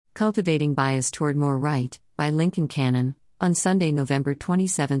Cultivating Bias Toward More Right, by Lincoln Cannon, on Sunday, November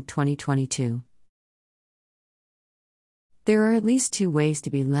 27, 2022. There are at least two ways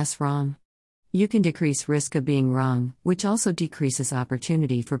to be less wrong. You can decrease risk of being wrong, which also decreases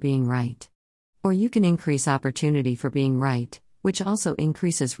opportunity for being right. Or you can increase opportunity for being right, which also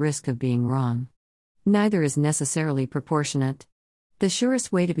increases risk of being wrong. Neither is necessarily proportionate. The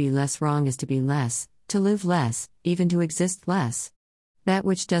surest way to be less wrong is to be less, to live less, even to exist less. That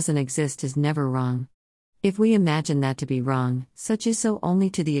which doesn't exist is never wrong. If we imagine that to be wrong, such is so only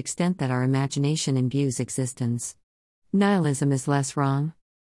to the extent that our imagination imbues existence. Nihilism is less wrong.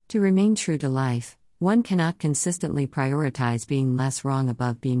 To remain true to life, one cannot consistently prioritize being less wrong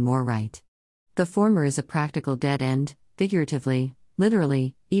above being more right. The former is a practical dead end, figuratively,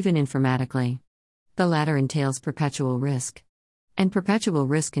 literally, even informatically. The latter entails perpetual risk. And perpetual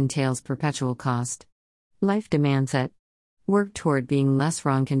risk entails perpetual cost. Life demands it. Work toward being less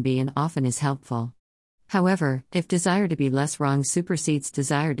wrong can be and often is helpful. However, if desire to be less wrong supersedes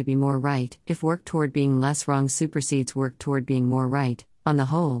desire to be more right, if work toward being less wrong supersedes work toward being more right, on the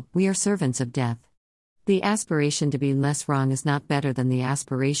whole, we are servants of death. The aspiration to be less wrong is not better than the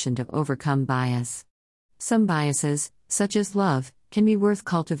aspiration to overcome bias. Some biases, such as love, can be worth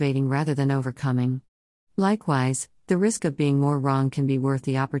cultivating rather than overcoming. Likewise, the risk of being more wrong can be worth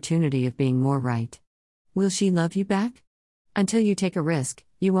the opportunity of being more right. Will she love you back? Until you take a risk,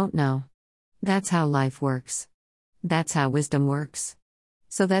 you won't know. That's how life works. That's how wisdom works.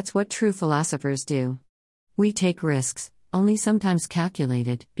 So that's what true philosophers do. We take risks, only sometimes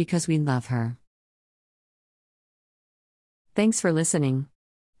calculated, because we love her. Thanks for listening.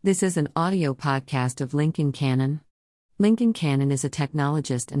 This is an audio podcast of Lincoln Cannon. Lincoln Cannon is a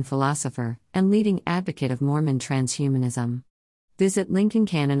technologist and philosopher, and leading advocate of Mormon transhumanism. Visit Lincoln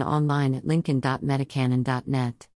Cannon online at lincoln.metacanon.net.